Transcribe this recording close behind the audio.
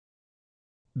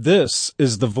This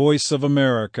is the voice of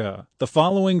America. The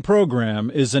following program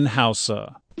is in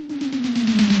Hausa.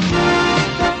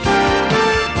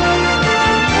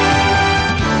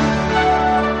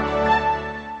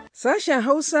 Sashen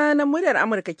Hausa na muryar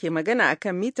Amurka ke magana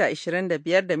akan mita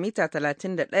 25 da mita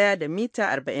 31 da mita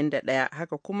 41.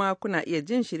 Haka kuma kuna iya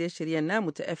jin shirye-shiryen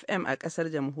namu ta FM a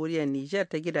ƙasar jamhuriyar Nijar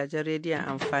ta gidajen rediyon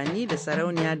amfani da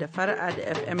sarauniya da fara'a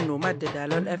da FM Nomad da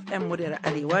Dalol FM muryar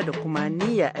Arewa da kuma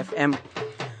Niyya FM.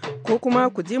 Ko kuma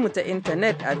ku ji mu ta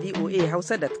intanet a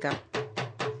voahausa.com.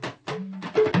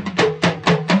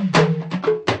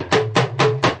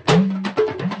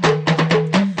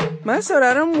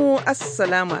 Sauraron mu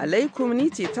Assalamu alaikum,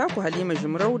 ni ce taku Halima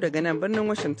Jumrau daga nan birnin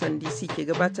Washington DC ke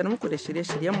gabatar muku da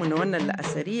shirye-shiryenmu na wannan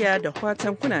la'asariya da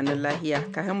fatan kunanan lahiya.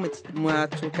 Kahan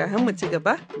mu ci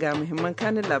gaba ga muhimman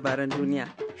kanin labaran duniya.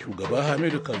 Shugaba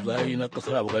Hamidu Karzai na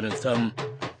kasar Afghanistan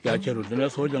ya ce rundunar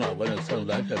sojan Afghanistan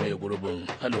za ta mai gurbin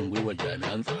haɗin gwiwar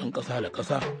jami'an tsaron ƙasa da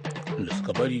ƙasa da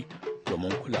suka bari domin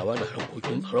kulawa da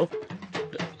harkokin tsaro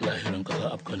da lahirin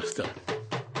ƙasar Afghanistan.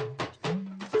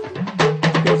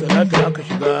 Talata aka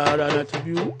shiga rana ta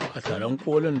biyu a taron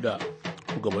kolin da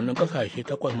shugabannin kasashe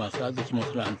 8 masu arziki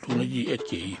masana'antu na G8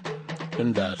 ke yi,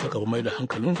 inda suka fi mai da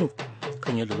hankalinsu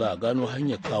kan yadda za a gano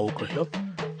hanyar kawo ƙarshen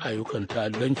ayyukan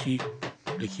ta'addanci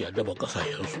da ke addaba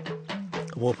kasashensu.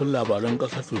 Kafofin labaran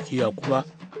ƙasar Turkiyya kuma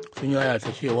sun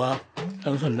yayata cewa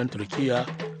 'yan sandan Turkiyya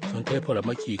sun kai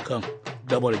faramaki kan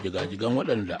dabar jigajigan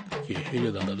waɗanda ke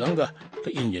shirya zanga-zanga ta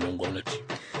injinin gwamnati.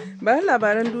 Bayan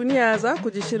labaran duniya za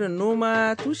ku ji shirin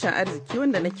noma tushen arziki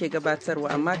wanda nake gabatarwa,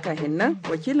 amma kahin nan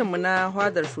wakilinmu na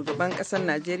hadar shugaban ƙasar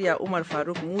Najeriya Umar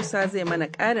Faruk Musa zai mana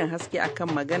ƙarin haske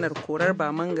akan maganar korar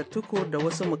Bamanga Tukur da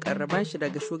wasu mukarraban shi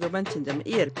daga shugabancin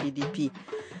jam'iyyar PDP.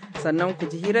 Sannan ku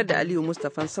ji hirar da Aliyu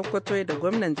Mustapha Sokoto da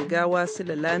gwamnan Jigawa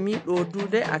Sule Lamido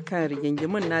Dudai akan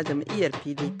rigingimun na jam'iyyar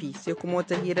PDP, sai kuma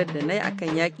wata hirar da na yi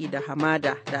akan yaƙi da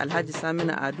hamada da Alhaji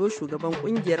Saminu Ado shugaban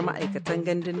ƙungiyar ma'aikatan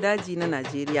gandun daji na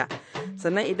Najeriya.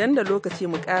 Sannan idan da lokaci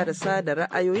mu ƙarasa da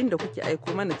ra'ayoyin da kuke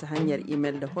aiko mana ta hanyar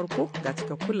imel, da farko ga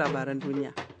cikakkun labaran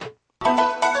duniya.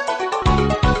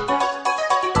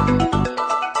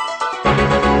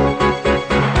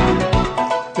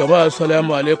 Jama'a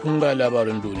assalamu alaikum ga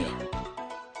labaran duniya.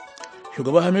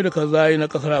 Shugaba Hamidu Karzai na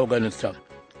kasar Afghanistan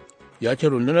ya ce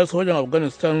rundunar sojan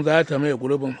Afghanistan za ta mai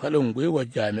gurbin haɗin gwiwar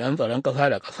jami'an tsaron ƙasa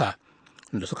da ƙasa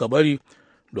da suka bari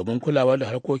domin kulawa da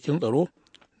harkokin tsaro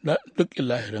na duk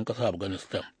ilahirin ƙasar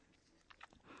Afghanistan.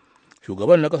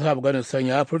 Shugaban na ƙasar Afghanistan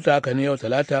ya furta haka ne yau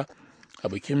Talata a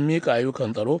bikin miƙa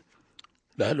ayyukan tsaro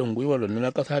da haɗin gwiwar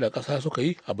rundunar ƙasa da ƙasa suka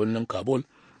yi a birnin Kabul,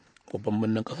 babban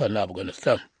birnin ƙasar na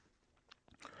Afghanistan.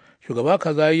 Shugaba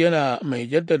Karzai yana mai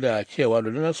jaddada cewa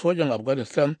rundunar sojan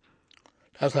Afghanistan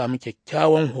ta sami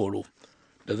kyakkyawan horo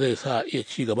da zai sa iya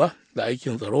ci gaba da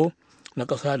aikin tsaro na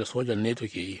ƙasa da sojan NATO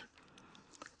ke yi.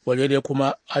 Waje dai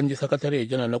kuma an ji sakatare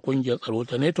janar na ƙungiyar tsaro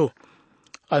ta NATO,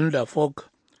 Anda Fogg,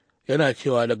 yana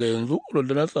cewa daga yanzu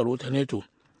rundunar tsaro ta NATO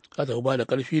za ta fi ba da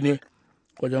ƙarfi ne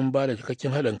wajen ba da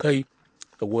cikakken haɗin kai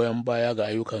da goyon baya ga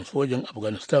ayyukan sojin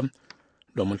Afghanistan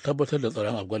domin tabbatar da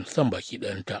tsaron Afghanistan baki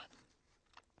ɗayanta.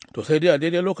 To sai dai a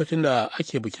daidai lokacin da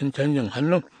ake bikin canjin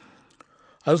hannun,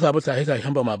 an samu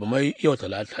tashe-tashen bama-bamai yau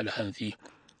Talata da hantsi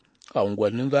a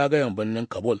unguwannin zagayen birnin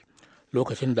Kabul,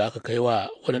 lokacin da aka kai wa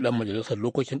wani ɗan majalisar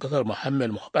dokokin ƙasar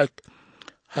Muhammad Muhammad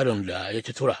harin da ya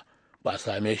ci tura ba a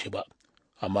same shi ba,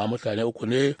 amma mutane 3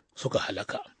 ne suka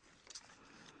halaka.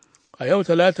 A yau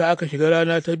Talata aka shiga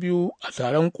rana ta biyu a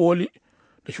taron koli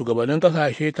da shugabannin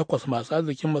ƙasashe 8 masu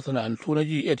arzikin masana'antu na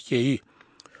G8 ke yi,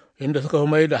 inda suka fi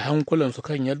mai da hankulansu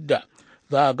kan yadda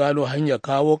za a gano hanyar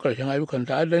kawo ƙarshen ayyukan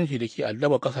ta'addanci da ke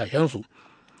addaba ƙasashensu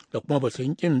da kuma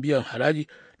batun ƙin biyan haraji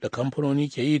da kamfanoni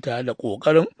ke yi tare da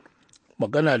ƙoƙarin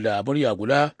magana da murya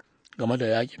guda game da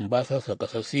yakin basasar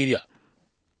ƙasar Siriya.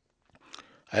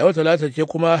 A yau Talata ce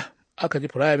kuma aka ji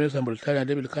Firayim Ministan Birtaniya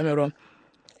David Cameron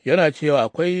yana cewa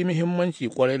akwai muhimmanci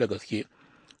kwarai da gaske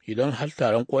idan har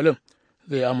taron kolin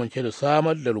zai amince da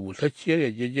samar da rubutacciyar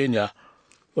yarjejeniya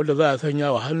wadda za a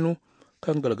sanya wa hannu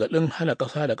kan gargaɗin hana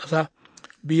ƙasa da ƙasa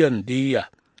biyan diyya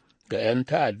ga 'yan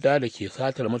ta'adda da ke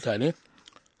satar mutane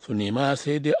su nema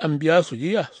sai dai an biya su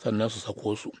jiya sannan su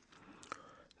sako su.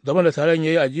 Zama da taron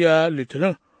ya yi a jiya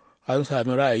Litinin, an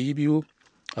sami ra'ayi biyu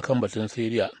a kan batun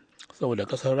Siriya, saboda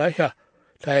ƙasar Rasha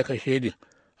ta yi kashedin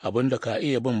abin da ka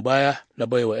iya bin baya na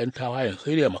baiwa 'yan tawayen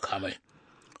Siriya makamai.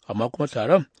 Amma kuma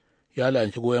taron ya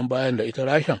lanci goyon bayan da ita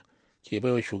Rashan ke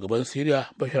baiwa shugaban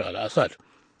Siriya Bashar al-Assad.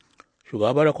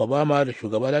 Shugaba Barack Obama da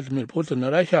shugaba Vladimir Putin na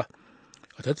Rasha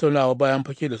a tattaunawa bayan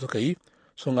fake da suka yi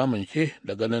sun amince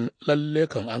da ganin lalle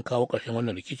kan an kawo ƙarshen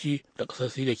wannan rikici da ƙasar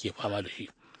Siriya ke fama da shi.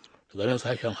 daga nan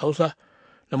sashen Hausa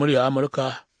na murya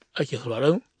Amurka ake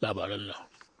sauraron labaran nan.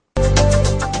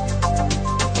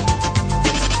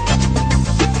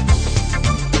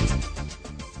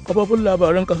 Kafofin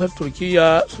labaran ƙasar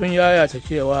Turkiyya sun yayata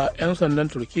cewa 'yan sandan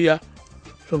Turkiyya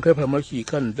sun kai farmaki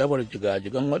kan dabar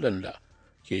jigajigan waɗanda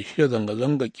ke shirya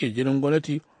zanga-zanga ƙin jinin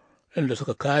gwamnati, inda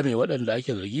suka kame waɗanda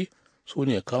ake zargi su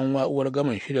ne kanwa uwar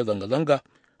gaman shirya zanga-zanga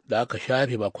da aka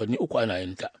shafe makonni 3 ana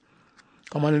yin ta.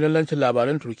 Kamar dillancin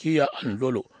labaran Turkiyya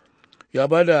Anadolu ya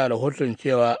ba da rahoton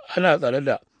cewa ana tsare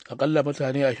da akalla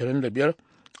mutane 25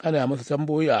 ana musu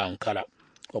tambayoyi a Ankara,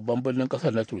 babban birnin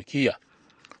ƙasar na Turkiyya.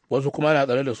 Wasu kuma ana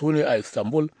tsare da su ne a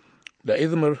Istanbul da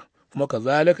Izmir, kuma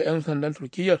kazalika 'yan sandan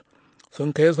Turkiyyar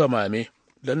sun kai samame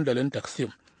dandalin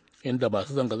Taksim, inda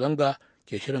masu zanga-zanga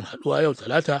ke shirin haɗuwa yau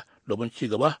Talata domin ci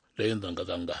gaba da yin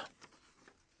zanga-zanga.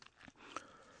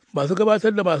 Masu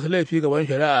gabatar da masu laifi gaban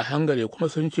shari'a a Hungary kuma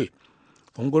sun ce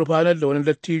sun gurfanar da wani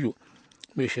dattijo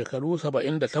mai shekaru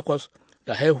 78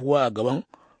 da haihuwa a gaban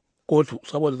kotu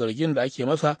saboda zargin da ake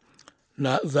masa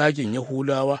na zagin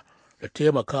Yahudawa da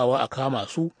taimakawa a kama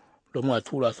su domin a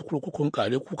tura su kurkukun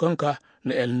kare kukanka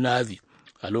na 'yan Nazi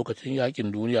a lokacin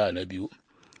yakin duniya na biyu.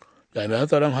 Jami'an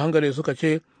tsaron Hungary suka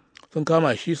ce sun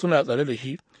kama shi suna tsare da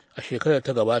shi a shekarar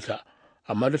ta gabata,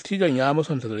 amma dattijon ya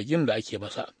musanta zargin da ake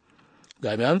masa.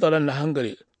 Jami'an tsaron na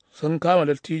Hungary sun kama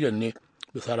dattijon ne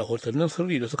bisa rahotannin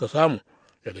sirri da suka samu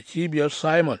daga cibiyar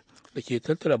Simon da ke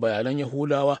tattara bayanan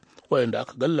Yahudawa waɗanda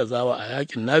aka gallazawa a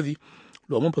yakin Nazi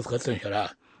domin fuskantar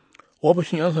shari'a.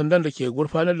 Ofishin 'yan sandan da ke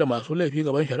gurfanar da masu laifi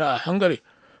gaban shari'a a Hungary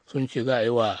sun ce za a yi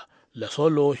wa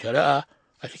Lasolo shari'a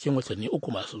a cikin watanni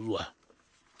 3 masu zuwa.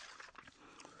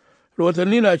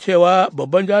 Rahotanni na cewa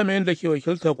babban jami'in da ke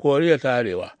wakiltar Koriya ta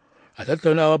Arewa a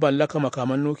tattaunawa mallaka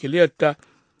makaman nukiliyarta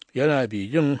yana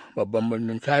Beijing, babban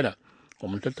birnin China,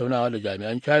 kuma tattaunawa da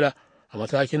jami'an China a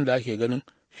matakin da ake ganin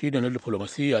shi da na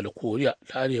diflomasiyya da Koriya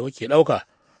ta Arewa ke ɗauka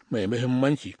mai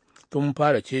muhimmanci tun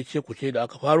fara cece kuce da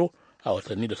aka faro a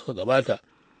watanni da suka gabata.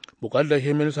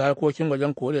 Mukaddashin ministan harkokin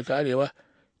wajen Koriya ta Arewa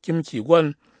Kim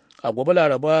Ki-gwan a gobe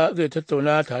Laraba zai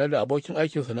tattauna tare da abokin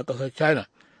aikinsa na ƙasar China.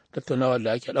 Tattaunawar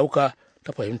da ake ɗauka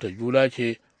ta fahimtar juna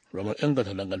ce domin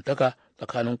inganta dangantaka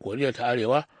tsakanin Koriya ta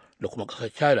Arewa da kuma ƙasar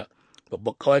China.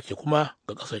 Babbar ƙawa ce kuma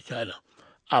ga ƙasar China.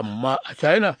 Amma a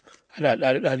China ana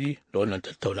ɗari-ɗari da wannan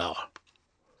tattaunawa.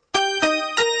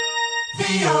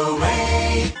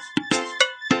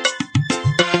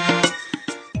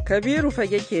 Kabiru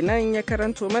Fage kenan ya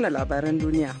karanto mana labaran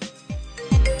duniya.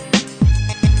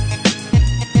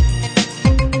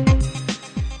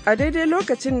 A daidai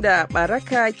lokacin da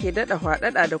baraka ke daɗa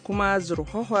hwaɗaɗa da kuma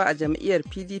zurhohwa a jam'iyyar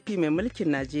PDP mai mulkin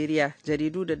Najeriya,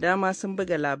 jaridu da dama sun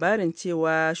buga labarin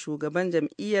cewa shugaban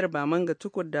jam'iyyar Bamanga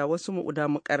Tukur da wasu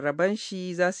muƙarraban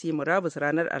shi za su yi murabus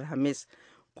ranar Alhamis,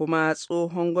 kuma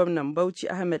tsohon gwamnan Bauchi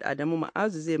Ahmed Adamu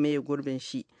Ma'azu zai maye gurbin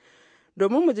shi.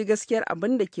 Domin mu ji gaskiyar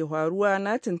abin da ke faruwa,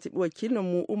 na tuntuɓi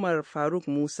wakilinmu Umar Faruk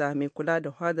Musa mai kula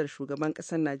da fadar shugaban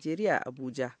ƙasar Najeriya a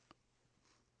Abuja.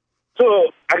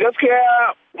 To, a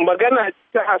gaskiya magana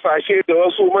ta hasashe da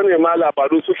wasu manema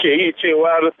labaru suke yi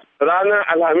cewar ranar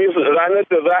Alhamis, ranar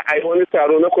da za a yi wani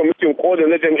taro na kwamitin koda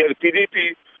na jam'iyyar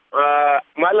PDP,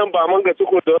 Malam Bamanga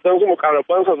Tukur da waɗansu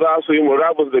mukarabansa za su yi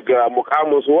murabus daga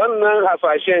mukaminsu. Wannan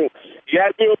hasashen ya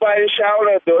biyo bayan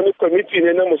shawarar da wani kwamiti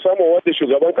ne na musamman wanda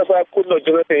shugaban ƙasa Goodluck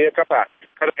Jonathan ya kafa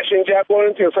karkashin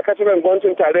jagorancin sakataren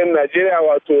gwamnatin tarayyar Najeriya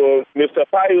wato Mr.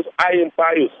 Pius Ayin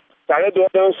Pius, tare da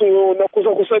waɗansu na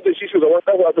kusa-kusa da shi shugaban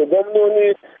ƙasa wato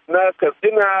gwamnoni na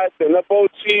Katsina da na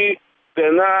Bauchi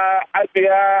da na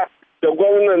Abia da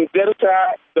gwamnan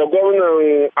Delta da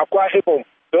gwamnan Akwa Ibom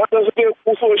da waɗansu dai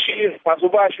kusoshi masu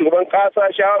ba shugaban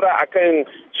ƙasa shawara akan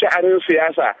sha'anin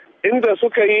siyasa, inda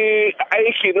suka yi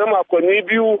aiki na makonni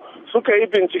biyu suka yi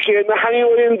bincike na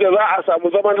hanyoyin da za a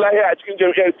samu zaman lafiya a cikin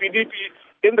jam'iyyar PDP,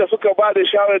 inda suka ba da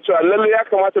shawarar cewa lalle ya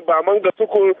kamata Bamanga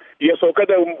Tukur ya sauka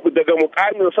daga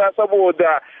mukaminsa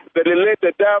saboda dalilai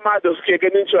da dama da suke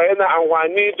ganin cewa yana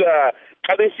amfani da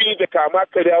ƙarfi da kama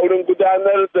karya wurin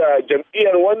gudanar da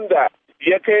jam'iyyar, wanda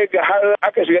ya kai ga har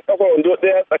aka shiga kafa wando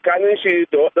ɗaya tsakanin shi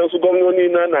da waɗansu gwamnoni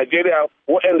na Najeriya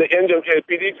waɗanda 'yan jam'iyyar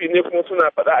PDP ne kuma suna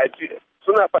faɗa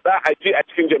a ji a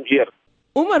cikin jam'iyyar.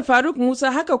 Umar Faruk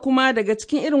Musa, haka kuma daga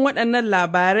cikin irin waɗannan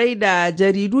labarai da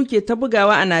jaridu ke ta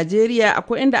bugawa a Najeriya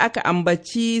akwai inda aka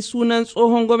ambaci sunan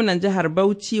tsohon gwamnan jihar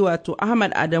Bauchi wato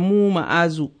Ahmad Adamu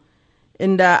Ma'azu,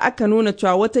 inda aka nuna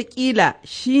cewa watakila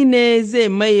shi ne zai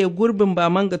maye gurbin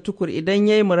Bamanga Tukur idan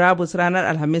ya yi murabus ranar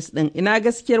Alhamis ɗin. Ina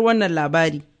gaskiyar wannan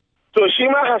labari? To shi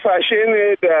ma hasashe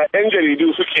ne da 'yan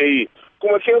jaridu suke yi.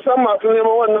 kuma kin san masu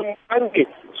neman wannan bandi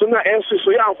suna yan su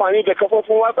yi amfani da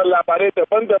kafofin watsa labarai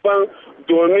daban-daban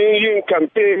domin yin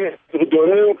kamfe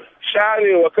domin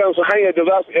share wa kansu hanyar da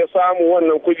za su iya samu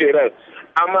wannan kujerar.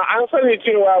 Amma an sani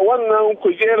cewa wannan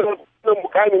kujerar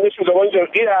mukami na shugaban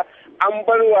jam'iyya an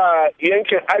bar wa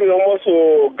yankin arewa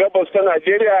maso gabas ta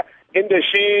Najeriya inda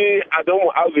shi Adamu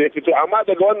Azu ya fito. Amma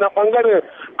daga wannan bangaren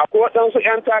akwai waɗansu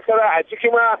 'yan takara a ciki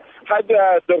ma har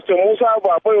da Dr. Musa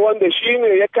Babai wanda shi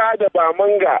ne ya kada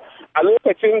Bamanga a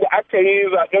lokacin da aka yi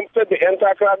zaɓen fitar da 'yan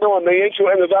takara na wannan yanki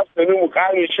wanda za su nemi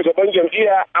mukamin shugaban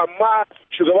jam'iyya, amma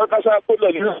shugaban ƙasa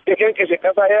kullum ya kyankyashe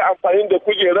ƙasa ya amfani da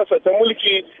kujerarsa ta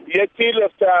mulki ya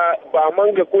tilasta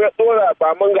Bamanga ko ya ɗora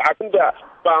Bamanga a da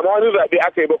ba ma wani zaɓe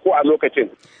aka yi ba ko a lokacin.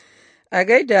 A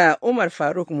gaida Umar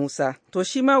Faruk Musa, to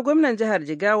shi ma gwamnan jihar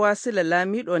Jigawa Sula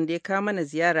Lamido wanda ya kawo mana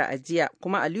ziyara a jiya,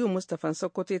 kuma Aliyu Mustapha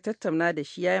Sokoto ya tattauna da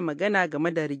shi ya yi magana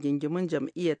game da rigingimun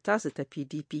jam'iyyar tasu ta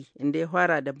PDP, inda ya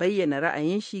fara da bayyana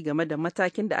ra'ayin shi game da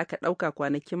matakin da aka ɗauka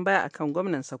kwanakin baya akan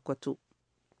gwamnan Sokoto.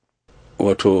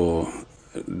 Wato,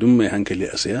 duk mai hankali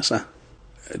a siyasa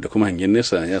da kuma hangen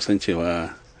nesa ya san cewa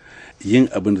yin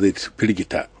abin da zai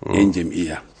firgita 'yan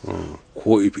jam'iyya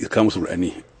ko kama su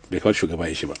rudani bai kawai shugaba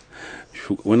ya shi ba.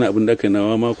 Wannan abin da aka yi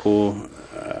nawa mako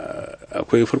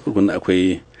akwai farko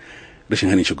akwai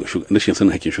rashin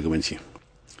sanin hakkin shugabanci.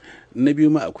 Na biyu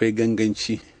ma akwai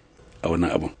ganganci a wannan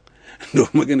abin.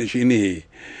 Domin magana shi ne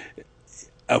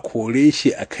a kore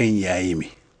shi a kan yayi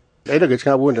mai. Ɗaya daga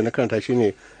cikin abubuwan da na karanta shi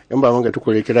ne in ba manga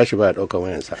tukur ya kira shi ba a ɗaukar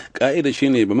wayansa. Ƙa'ida shi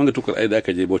ne ba manga tukur da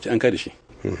aka je bauchi an kada shi.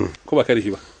 Ko ba kada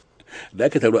shi ba. Da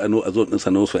aka taru a zo ɗinsa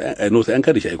na wasu an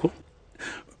kada shi aiko.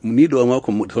 Ni da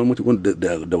mako da sauran mutum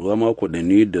da mako da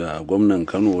ni da gwamnan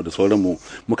Kano da sauran mu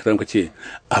muka tafi ce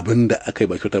abinda aka yi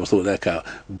ba kyauta ba saboda aka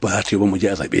ba ce ba mu je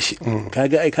a zabe shi.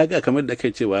 Kaga kamar da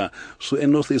ake cewa su ƴan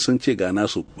North sun ce ga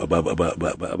nasu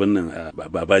abin nan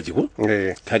ba baji ko?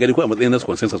 Kaga dai ko a matsayin nasu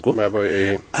consensus ko?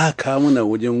 A kawo mana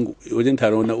wajen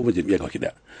taron na uba jami'a kawai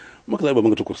da muka zaba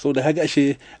banga tukur saboda haga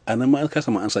ashe a nan ma an kasa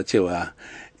ma ansa cewa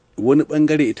wani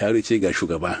bangare ya taro ce ga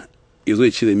shugaba ya zo ya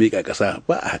ci da miƙa ƙasa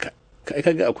ba a haka.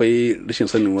 Kaga akwai rashin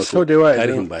sanin wasu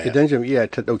tarihin baya. Idan jam'iyya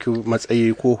ta ɗauki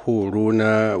matsayi ko horo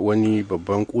na wani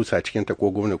babban kusa cikin ta ko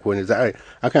gwamna ko wani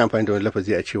akan amfani da wani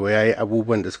lafazi a cewa yayi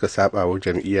abubuwan da suka saba wa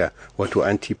jam'iyya wato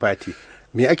anti-party.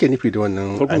 Me ake nufi da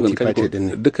wannan anti-party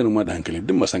din? Dukkanin ma da hankali,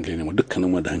 duk masu hankali ne mu dukkanin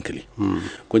ma da hankali.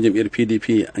 Ko jam'iyyar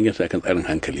PDP an yi ta kan tsarin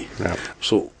hankali.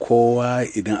 So kowa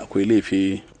idan akwai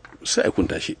laifi sai a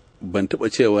kunta shi. Ban taɓa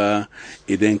cewa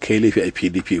idan kai laifi a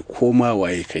PDP ko ma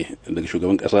waye kai daga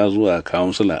shugaban ƙasa zuwa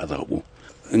kawunsula a zaɓu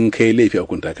in kai laifi a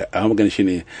kunta ka amma magana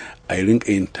shine a yi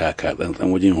rinka yin taka tsantsan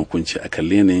wajen hukunci a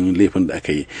kalli yanayin laifin da aka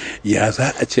yi ya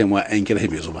za a ce ma an kira shi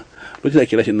bai zo ba lokacin da aka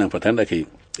kira shi nan fatan da aka yi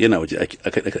yana waje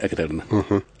aka tare nan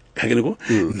ka gani ko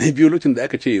na biyu lokacin da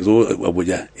aka ce zo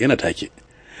Abuja yana take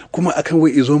kuma akan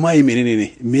wai izo ma yi menene ne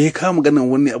me ya kama ganin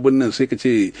wani abun nan sai ka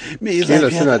ce me ya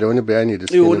zafi suna da wani bayani da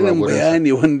suke wani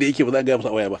bayani wanda yake ba za ga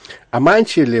masa waya ba amma an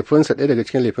ce laifinsa ɗaya daga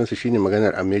cikin laifinsa shine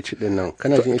maganar ameci din nan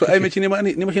kana jin to ameci ne ma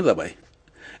shi zaba ai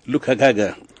luka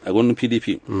gaga a gwamnatin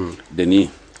PDP da ni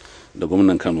da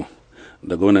gwamnan Kano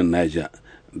da gwamnan Niger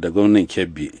da gwamnan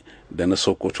Kebbi da na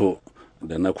Sokoto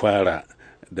da na Kwara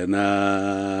da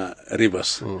na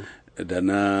Rivers da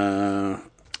na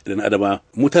Adama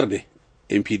mutar dai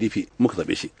NPDP muka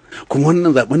zaɓe shi kuma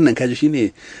wannan zaɓen nan kaji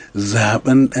shine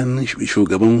zaɓen ɗan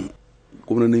shugaban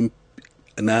gwamnonin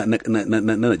na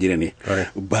Najeriya ne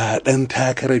ba ɗan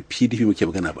takarar PDP muke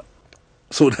magana ba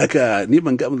so da haka ni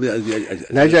ban ga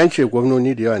na ji an ce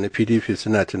gwamnoni da yawa na PDP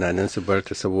suna tunanin su bar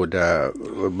ta saboda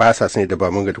ba sa sani da ba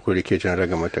mun ga duk rike jan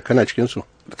raga mata kana cikin su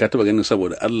ka taba ganin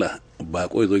saboda Allah ba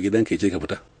ko zo gidanka ya ce ka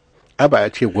fita ba a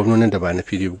ce gwamnonin da ba na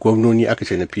PDP gwamnoni aka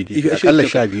ce na PDP akalla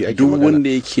 12 ake magana duk wanda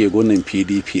yake gwamnan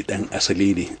PDP dan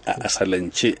asali ne a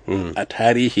asalance a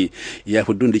tarihi ya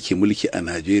fi duk da ke mulki a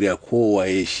Najeriya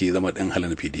kowaye shi zama dan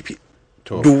halin PDP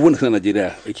duk wanda na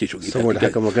Najeriya yake shugaba saboda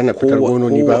haka magana fitar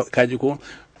gwamnoni ba kaji ko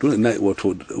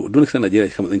wato dole sai Najeriya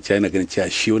kamar matsayin China ganin cewa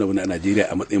shi wani abu a Najeriya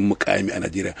a matsayin mukami a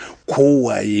Najeriya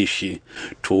kowaye shi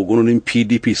to gwamnonin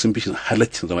PDP sun fi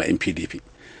halaccin zama yan PDP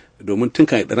domin tun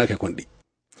kan dana kai kwandi.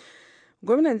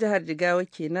 Gwamnan jihar Jigawa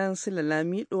kenan Sula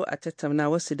Lamido a tattauna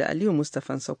wasu da Aliyu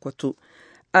Mustapha Sokoto.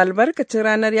 Albarkacin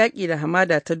ranar yaƙi da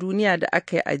hamada ta duniya da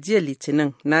aka yi a jiya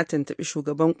Litinin na tuntuɓi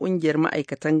shugaban ƙungiyar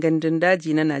ma'aikatan gandun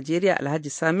daji na Najeriya Alhaji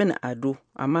Saminu Ado,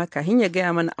 amma kahin ya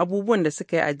gaya mana abubuwan da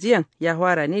suka yi a jiyan ya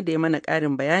fara ne da ya mana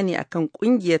ƙarin bayani akan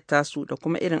ƙungiyar tasu da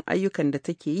kuma irin ayyukan da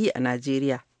take yi a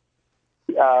Najeriya.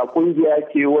 Ƙungiya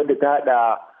ce wadda ta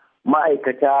haɗa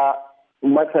ma'aikata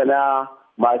masana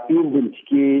masu yin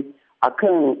bincike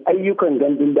akan ayyukan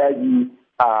gandun daji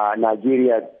a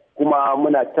Najeriya, kuma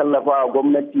muna tallafa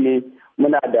gwamnati,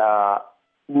 muna da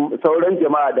sauran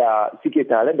jama'a da suke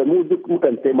tare da mu duk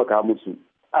mukan taimaka musu.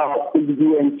 A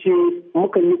kungiyance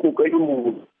mukan yi kokarin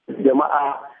mu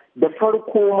jama'a da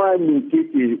farko ma me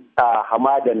ke a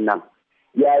hamadan nan,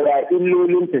 yaya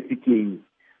illolinta suke yi.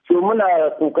 So muna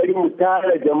kokarin mu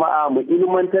tara jama'a, mu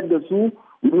ilmantar da su,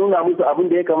 mu nuna musu abin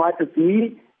da ya kamata su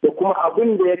yi da kuma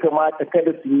abin da ya kamata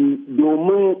kada su yi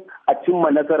domin a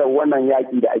cimma nasarar wannan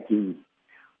yaƙi da ake yi.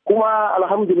 Kuma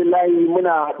alhamdulillahi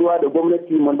muna haɗuwa da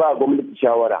gwamnati, mun ba gwamnati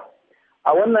shawara.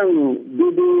 A wannan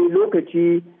daidai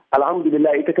lokaci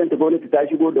alhamdulillah ita kanta gwamnati ta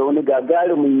shigo da wani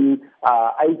gagarumin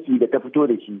aiki da ta fito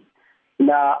da shi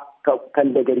na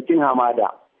kandagarkin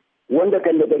hamada. Wanda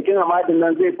kandagarkin hamadan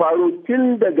nan zai faro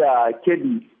tun daga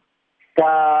Kebbi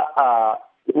ta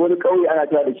wani ƙauye ana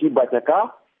cewa da shi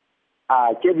Bataka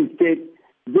a Kebbi State,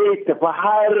 zai tafi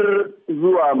har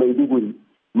zuwa Maiduguri.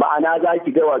 Ma'ana za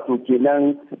ki ga wato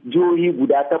kenan jihohi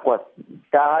guda 8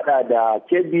 ta hada da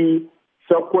Kebbi,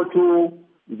 Sokoto,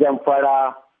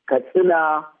 Zamfara,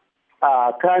 Katsina,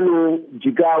 Kano,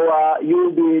 Jigawa,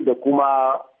 Yobe da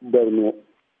kuma Borno.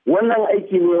 Wannan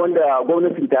aiki ne wanda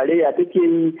gwamnatin tarayya take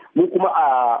yi, mu kuma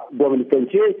a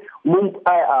gwamnatance, mun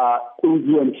a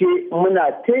kungiyance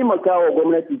muna taimakawa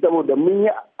gwamnati saboda mun yi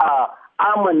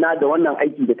amanna da wannan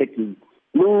aiki da take yi.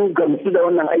 Mun gamsu da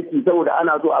wannan aiki saboda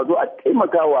ana so a zo a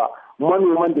taimakawa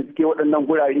manoman da suke waɗannan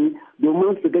gurare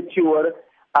domin su ga cewar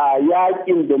a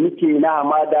yakin da muke na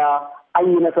hamada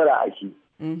an yi nasara a shi.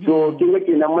 So kin ga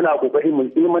kenan muna kokari mu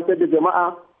ilmantar da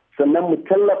jama'a, sannan mu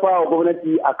tallafa wa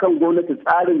gwamnati akan gwamnati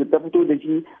tsarin da ta fito da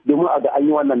shi domin a ga an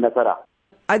yi wannan nasara.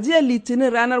 A jiya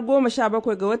Litinin ranar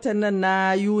 17 ga watan nan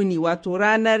na Yuni, wato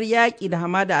ranar yaƙi da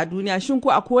hamada a duniya, shin ko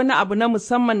akwai wani abu na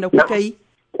musamman da kuka yi?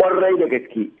 Ƙwarai da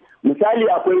gaske. Misali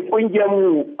akwai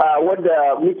ƙungiyarmu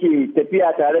wadda muke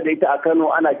tafiya tare da ita a Kano,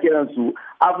 ana kiransu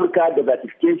Africa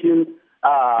Diversification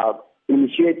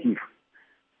Initiative.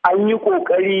 An yi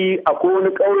ƙoƙari a wani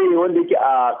ƙauye wanda yake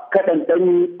a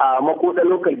kaɗanɗani a makoɗa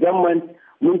local government,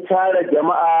 mun tara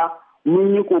jama'a,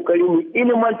 mun yi ƙoƙari mu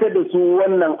ilmantar da su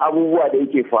wannan abubuwa da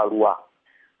yake faruwa.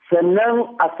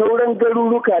 Sannan a sauran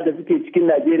garuruka da suke cikin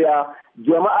Najeriya,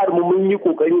 jama'ar mu mun yi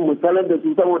ƙoƙari mu sanar da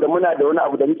su saboda muna da wani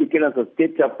abu da muke kiransa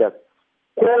state chapters.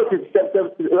 Kowace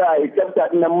chapter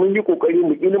nan mun yi ƙoƙari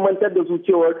mu ilmantar da su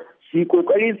cewar su yi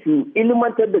ƙoƙari su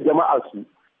ilmantar da jama'a su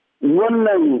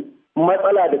wannan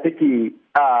matsala da take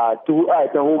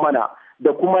taho mana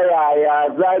da kuma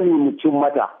yaya za mu cin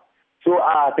mata. So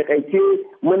a takaice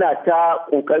muna ta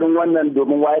ƙoƙarin wannan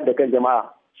domin wayar da kan jama'a,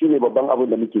 shine babban abin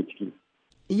da muke ciki.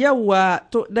 Yawwa,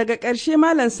 to daga ƙarshe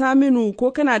Malam Saminu,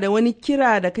 ko kana da wani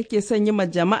kira da kake son yi ma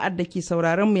jama'ar da ke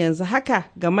sauraron mu yanzu haka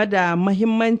game da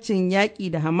mahimmancin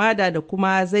yaƙi da hamada da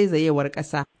kuma zaizayewar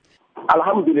ƙasa?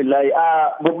 Alhamdulillah,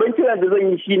 babban kira da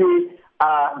zan yi shine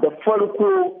da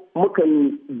farko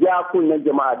mukan ja kunnen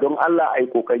jama'a don Allah a yi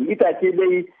kokari. Itace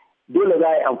dai dole za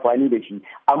a yi amfani da shi,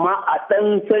 amma a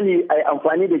ɗan sani a yi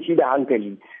amfani da shi da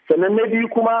hankali. Sannan na biyu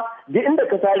kuma duk inda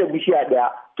ka sare bishiya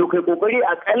ɗaya, to kai kokari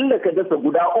akalla ka dasa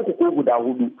guda 3 ko guda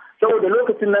 4, saboda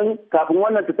lokacin nan kafin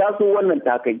wannan ta taso wannan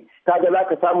ta kai, kaga za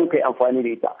ka samu kai amfani da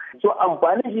ita. So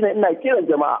amfanin shi ne ina kiran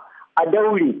jama'a a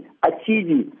daure, a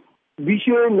cije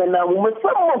bishiyoyin nan namu,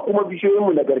 musamman kuma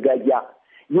bishiyoyinmu na gargajiya.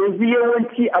 Yanzu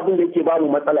yawanci abin da yake bamu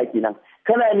matsala kenan,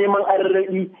 kana neman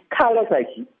ararraɗi ka rasa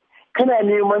shi, kana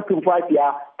neman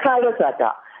tumfafiya ka rasa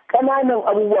ta, ƙananan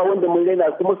abubuwa wanda mun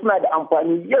raina kuma suna da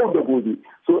amfani yau da gobe.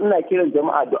 So ina kiran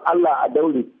jama'a da Allah a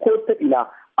daure ko ta ina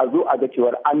a zo a ga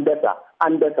cewar an dasa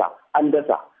an ta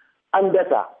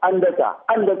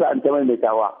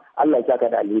maimaitawa. Allah ya saka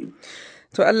da alheri.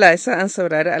 To Allah ya sa an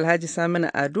saurari Alhaji Saminu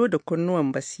Ado da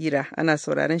kunnuwan basira. Ana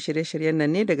sauraron shirye-shiryen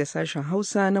nan ne daga sashen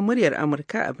Hausa na muryar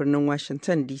Amurka a birnin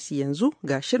Washington DC. Yanzu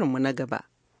ga shirinmu na gaba.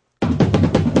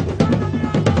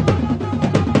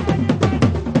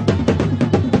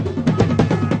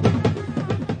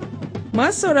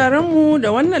 Masu sauraronmu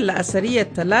da wannan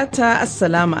la'asariyar Talata,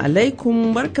 Assalamu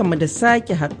alaikum, barkamu da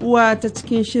sake haɗuwa ta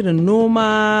cikin shirin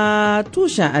noma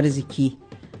tushen arziki.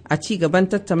 A ci gaban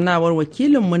tattaunawar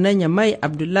wakilinmu na Yamai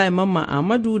Abdullahi Mamman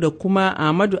Ahmadu da kuma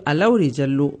Ahmadu Alaure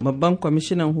Jallo, babban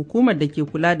kwamishinan hukumar da ke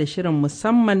kula da shirin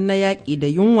musamman na yaƙi da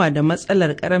yunwa da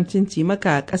matsalar ƙaramcin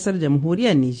cimaka a ƙasar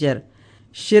jamhuriyar Nijar.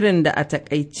 Shirin da a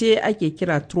takaice ake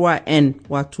kira 3N,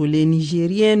 wato Le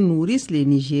Nigérien Nourris Le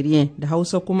Nigérien, da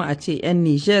Hausa kuma a ce 'yan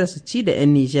Nijar su ci da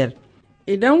 'yan Nijar.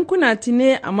 Idan kuna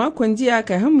tune a makon jiya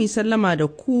kai mu sallama da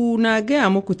ku na gaya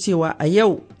muku cewa a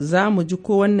yau za mu ji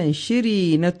ko wannan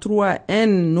shiri na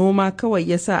 3N noma kawai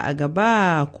ya sa a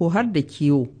gaba ko har da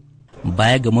kiwo.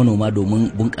 Baya ga manoma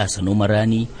domin bunƙasa noman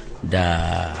rani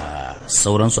da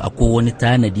sauransu. Akwai wani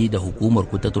tanadi da hukumar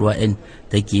ku ta Turwa-N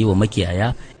take yi wa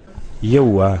makiyaya?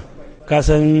 Yauwa, ka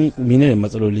san menene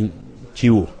matsalolin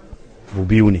ciwo?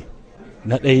 Biyu ne.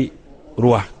 Na ɗaya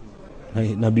ruwa,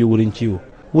 na biyu wurin ciwo.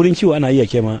 Wurin ciwo ana iya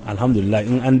kema alhamdulillah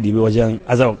in an dibe wajen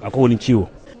azawa akwai wurin ciwo,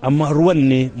 amma ruwan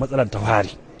ne matsalar ta fari.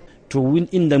 To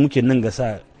inda muke nan ga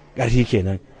sa ƙarfi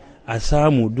kenan a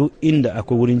samu duk inda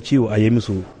akwai wurin ciwo a yi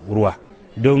musu ruwa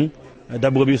don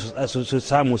dabbobi su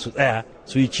samu su tsaya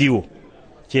su yi ciwo.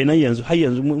 Kenan yanzu har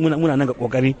yanzu muna nan ga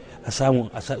kokari a samu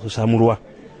su samu ruwa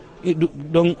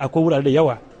don akwai wurare da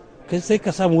yawa sai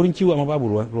ka samu wurin ciwo amma babu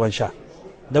ruwan sha,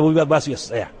 dabbobi ba su iya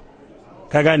tsaya,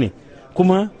 ka gane.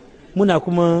 Kuma muna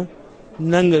kuma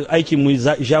nan ga aikin mu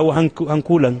jawo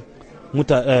hankulan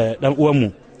dan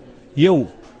uwanmu. Yau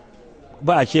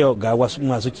ba a cewa ga wasu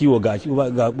masu kiwo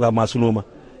ga masu noma.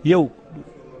 Yau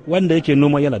wanda yake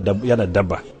noma yana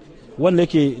dabba, wanda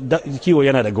yake kiwo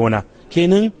yana da gona.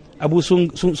 Kenan abu sun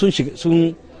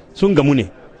gamu ne.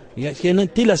 Kenan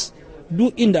tilas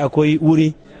duk inda akwai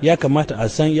wuri ya kamata a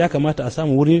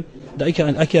samu wuri da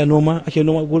ake noma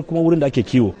kuma wurin da ake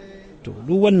kiwo. To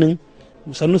duk wannan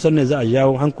sannu ne za a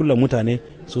jawo hankulan mutane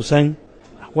su san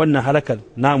wannan halakar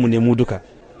namu ne mu duka.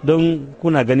 Don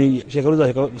kuna gani shekaru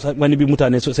wani bi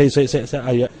mutane sai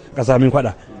a kasamin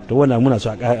kwada. To wannan muna so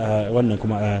wannan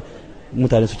kuma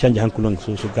mutane su canja hankulan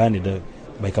su gane da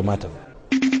bai kamata ba.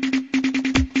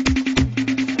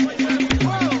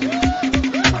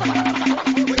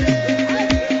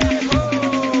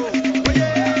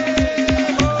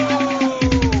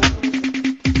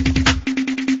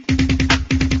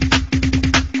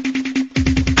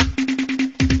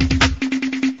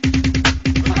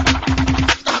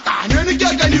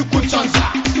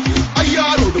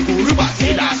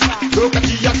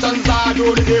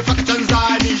 dole ne fa ka canza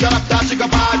ni jarab ta shiga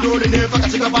ba dole ne fa ka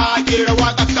shiga ba kera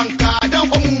waka kanka dan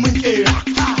fa mu mun kera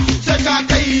sai ka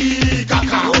kai ka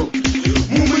kawo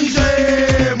mu mun je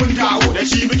mun dawo da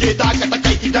shi muke taka ta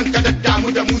kai idan ka daddamu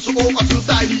da mu su koka sun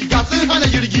sani ga sun hana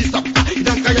jirgi sabba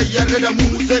idan ka yayyar da mu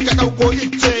sai ka dauko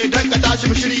icce dan ka tashi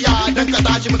mu shirya dan ka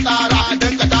tashi mu tsara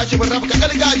dan ka tashi mu raba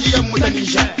gargajiyan mu da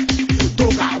nisha to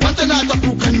ga wanda na ta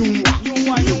kukan yunwa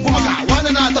kuma ga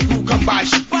wanda na ta kukan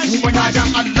bashi mu na dan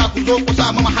Allah ku zo ku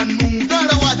samu hannu dan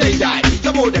rawa daidai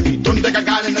saboda ni tun daga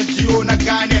gane na jiyo na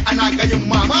gane ana ganin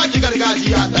mamaki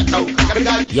gargajiya ta dauka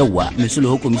gargajiya. Yawwa misali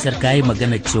hukumi sarka yi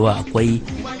magana cewa akwai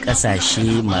kasashe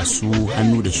masu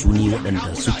hannu da shuni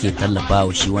waɗanda suke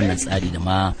tallafawa shi wannan tsari da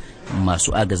ma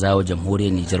masu agazawa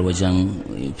jamhuriyar Nijar wajen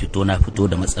fito na fito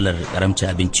da matsalar karamcin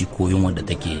abinci ko yunwa da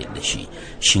take da shi.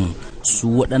 Shin su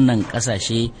waɗannan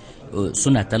kasashe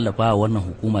suna tallafawa wannan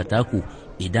hukuma taku?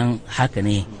 Idan haka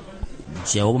ne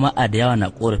jama'a da yawa na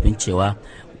korafin cewa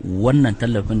wannan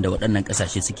tallafin da waɗannan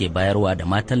ƙasashe suke bayarwa da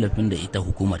ma tallafin da ita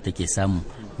hukumar take samu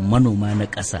manoma na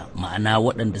ƙasa ma'ana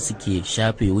waɗanda suke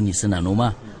shafe wuni suna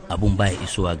noma abun baya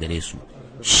isowa gare su.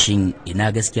 Shin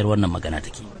ina gaskiyar wannan magana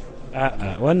take?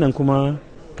 A'a wannan kuma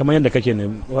kamar yadda kake ne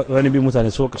wani bi mutane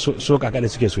so kaka da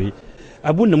suke soyi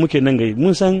abun da muke nan gai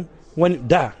mun san wani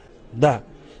da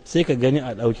sai ka gani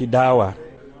a ɗauki dawa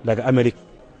daga Amerika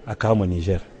a kawo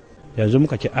Niger. Yanzu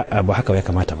muka ce a'a ba haka ya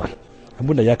kamata ba.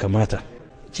 Abun da ya kamata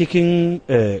cikin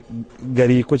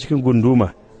gari ko cikin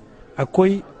gunduma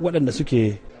akwai waɗanda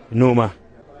suke noma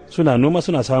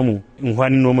suna samu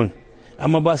inhwanin noman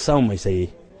amma ba su samu mai saye.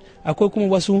 Akwai kuma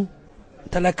wasu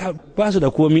talaka ba su da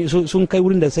komi sun kai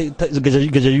wurin da sai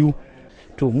gajayu.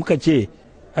 To muka ce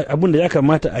abun da ya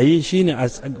kamata a yi shine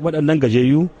waɗannan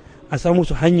gajayu a samu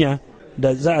su hanya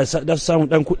da za su samu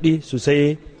ɗan kuɗi su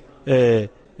saye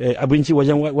abinci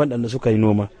wajen waɗanda suka yi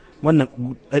noma. Wannan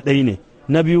ɗaya ne.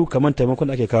 Na biyu kamar taimakon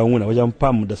da ake kawo muna wajen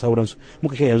fam da sauransu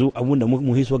muka ce yanzu abun da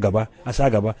mu hiso gaba a sa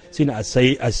gaba shine a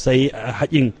sai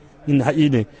haƙin in haƙi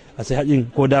ne a sai haƙin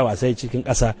ko dawa a sai cikin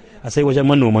ƙasa a sai wajen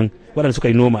manoman waɗanda suka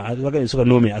yi noma waɗanda suka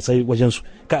nome a sai wajen su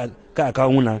ka a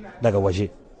kawo muna daga waje.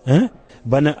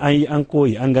 Bana an yi an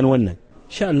koyi an gan wannan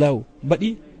sha Allah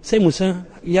baɗi sai mu san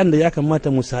yadda ya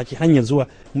kamata mu saki hanyar zuwa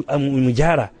mu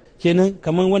gyara. Kenan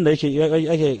kamar wanda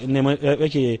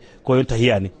yake koyon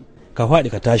tahiya ne ka faɗi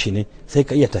ka tashi ne sai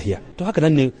ka iya tahiya. To haka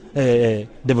nan ne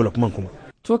development kuma.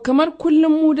 To kamar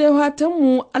kullum mu dai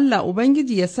mu Allah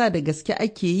Ubangiji ya sa da gaske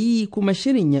ake yi kuma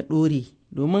shirin ya ɗore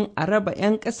domin a raba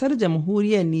 'yan ƙasar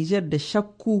jamhuriyar Nijar da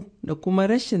shakku da kuma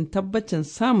rashin tabbacin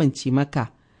samun cimaka.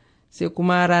 Sai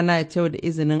kuma rana ya kyau da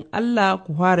izinin Allah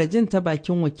ku fara jin ta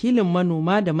bakin wakilin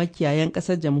manoma da makiyayan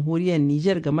ƙasar jamhuriyar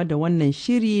Nijar game da wannan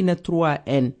shiri na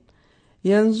Turwa-N.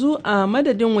 Yanzu a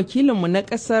madadin wakilinmu na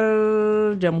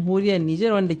ƙasar jamhuriyar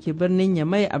Nijar wanda ke birnin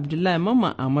Yamai Abdullahi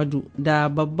Mamman Ahmadu da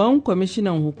babban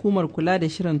kwamishinan hukumar kula da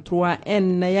shirin Truwa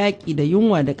N na yaƙi da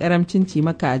yunwa da ƙaramcin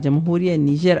cimaka a jamhuriyar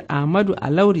Nijar Ahmadu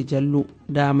Alauri Jallo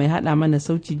da mai haɗa mana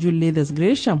sauti June Leathers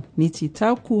Gresham ni ce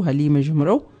taku Halima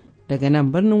Jumrau daga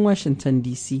nan birnin Washington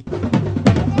DC.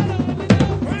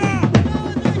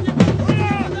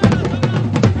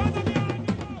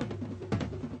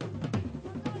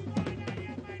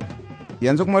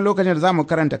 Yanzu kuma lokacin da za mu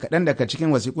karanta kaɗan daga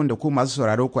cikin wasiƙun da ku masu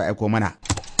sauraro ku aiko mana.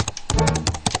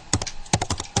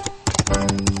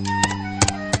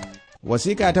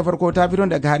 Wasiƙa ta farko ta fito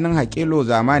daga hannun Hakilo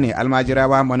Zamani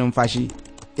Almajirawa manumfashi.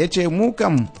 Ya ce mu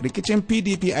kam rikicin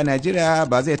PDP a Najeriya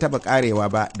ba zai taɓa ƙarewa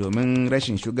ba domin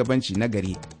rashin shugabanci na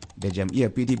gari da jam'iyyar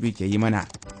PDP ke yi mana.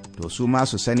 To su ma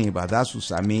su sani ba za su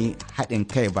sami haɗin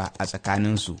kai ba a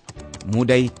tsakaninsu. Mu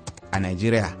dai a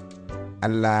Najeriya.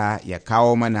 Allah ya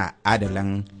kawo mana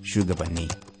adalan shugabanni.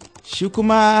 Shi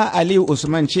kuma Aliyu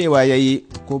Usman cewa ya yi,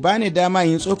 ku bani dama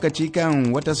yin tsokaci kan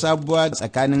wata sabuwa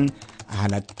tsakanin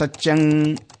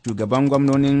halattaccen shugaban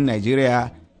gwamnonin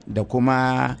Najeriya da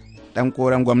kuma ɗan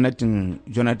koren gwamnatin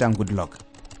Jonathan Goodluck,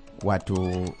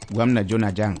 wato gwamna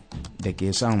Jonathan da ke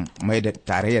son mai da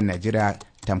tarayyar Najeriya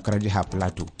tamkar jihar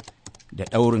Plateau da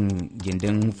ɗaurin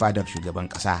gindin fadar shugaban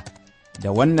ƙasa.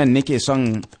 Da wannan nake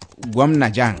son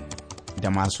gwamna Jan da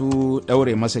masu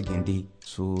ɗaure masa gindi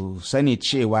su sani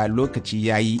cewa lokaci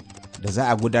ya yi da za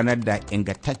a gudanar da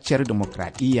ingantacciyar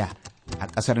demokradiyya a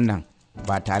ƙasar nan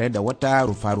ba tare da wata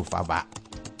rufa-rufa ba.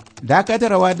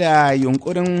 Dakatarwa da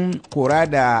yunkurin kora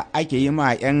da ake yi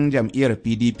ma 'yan jam'iyyar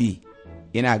PDP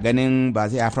ina ganin ba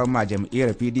zai haifar ma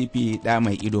jam'iyyar PDP ɗa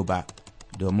mai ido ba,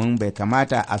 domin bai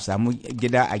kamata a samu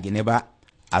gida a gine ba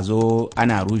a zo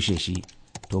ana rushe shi,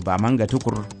 to ba manga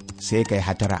tukur sai kai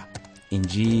hatara. In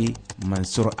ji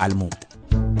Mansur Almu.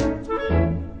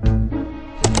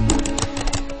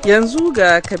 Yanzu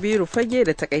ga Kabiru Fage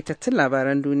da takaitattun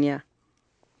labaran duniya.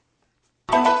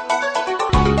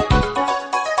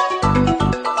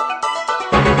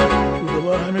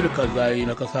 Shugaban Hamidu Karzai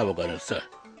na ƙasa Afghanistan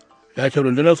ya ce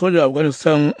rundunar sojan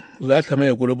Afghanistan za ta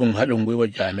maye gurbin haɗin gwiwar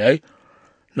jami'ai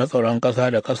na tsaron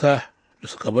ƙasa da ƙasa da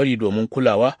suka bari domin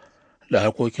kulawa da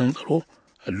harkokin tsaro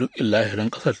a duk lahirin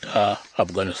ƙasar ta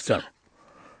Afghanistan.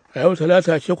 A yau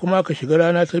talata ce kuma aka shiga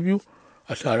rana ta biyu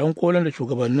a taron kolin da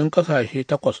shugabannin kasashe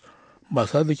 8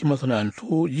 masu arziki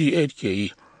masana'antu G8 ke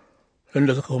yi,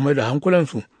 inda suka mai da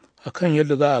hankulansu a kan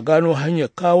yadda za a gano hanyar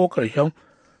kawo ƙarshen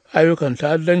ayyukan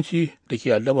ta'addanci da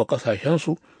ke addaba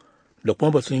kasashensu da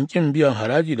kuma batun ƙin biyan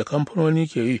haraji da kamfanoni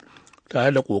ke yi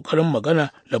tare da ƙoƙarin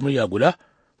magana da murya guda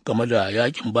game da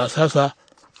yakin basasa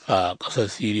a ƙasar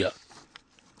Siriya.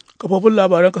 Kafofin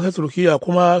labaran ƙasar Turkiyya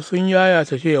kuma sun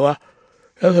yayata cewa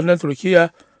 'yan sandan Turkiyya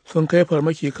sun kai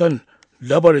farmaki kan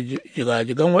dabar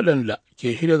jigajigan waɗanda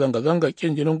ke shirya zanga-zanga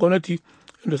ƙin jinin gwamnati,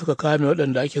 inda suka kame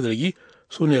waɗanda ake zargi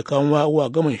su ne kanwa uwa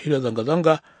gamin shirya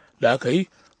zanga-zanga da aka yi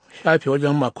shafe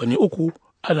wajen makonni 3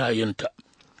 ana yin ta.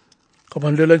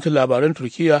 Kafan dalancin labaran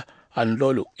Turkiyya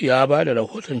Anadolu ya ba da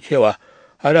rahoton cewa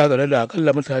ana zane da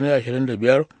akalla mutane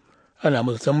 25 ana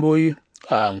musu tambayoyi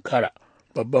a Ankara,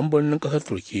 babban birnin ƙasar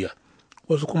Turkiyya.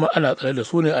 Wasu kuma ana tsare da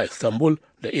su ne a Istanbul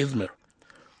da Izmir.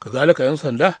 Kazalika 'yan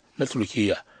sanda na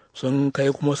Turkiyya sun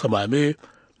kai kuma samame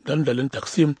dandalin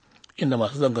Taksim, inda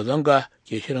masu zanga-zanga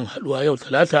ke shirin haɗuwa yau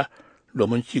talata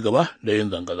domin ci gaba da yin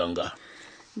zanga-zanga.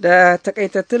 Da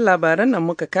takaitattun labaran nan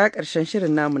muka ka ƙarshen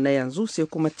shirin namu na yanzu, sai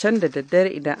kuma can da daddare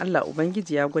idan Allah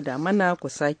Ubangiji ya gwada mana ku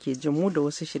sake jin mu da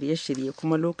wasu shirye-shirye,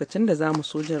 kuma lokacin da za mu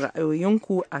so jin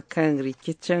ra'ayoyinku a kan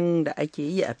rikicin da ake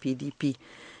yi a PDP.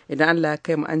 Idan Allah ya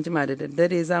kai mu an jima da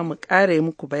daddare za mu ƙara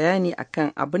muku bayani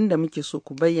akan abin da muke so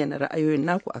ku bayyana ra'ayoyin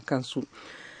naku a kansu.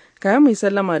 Kayan mai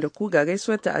sallama da ku ga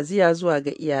gaisuwar ta'aziyya zuwa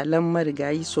ga iyalan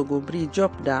marigayi Sogobri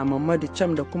Job da Mamadu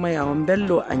Cham da kuma Yawan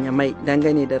Bello a Nyamai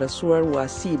dangane da rasuwar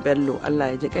Wasi Bello.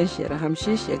 Allah ya ji kanshi ya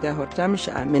rahamshe shi ya gafarta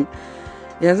mishi, amin.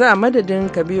 Yanzu a madadin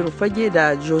Kabiru Fage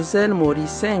da Josel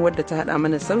Morisen wadda ta haɗa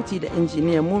mana sauti da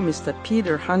injiniyan mu Mr.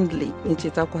 Peter Handley, in ce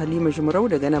taku Halima Jumrau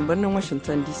daga nan birnin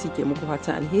Washington DC ke muku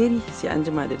fatan alheri, sai an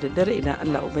jima da daddare idan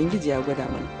Allah Ubangiji ya gwada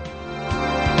mana.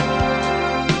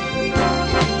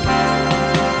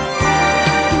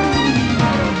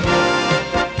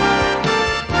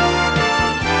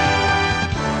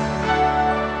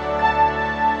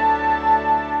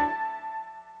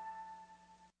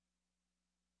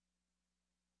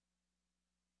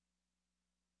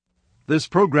 This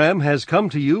program has come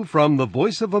to you from the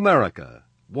Voice of America,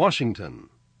 Washington.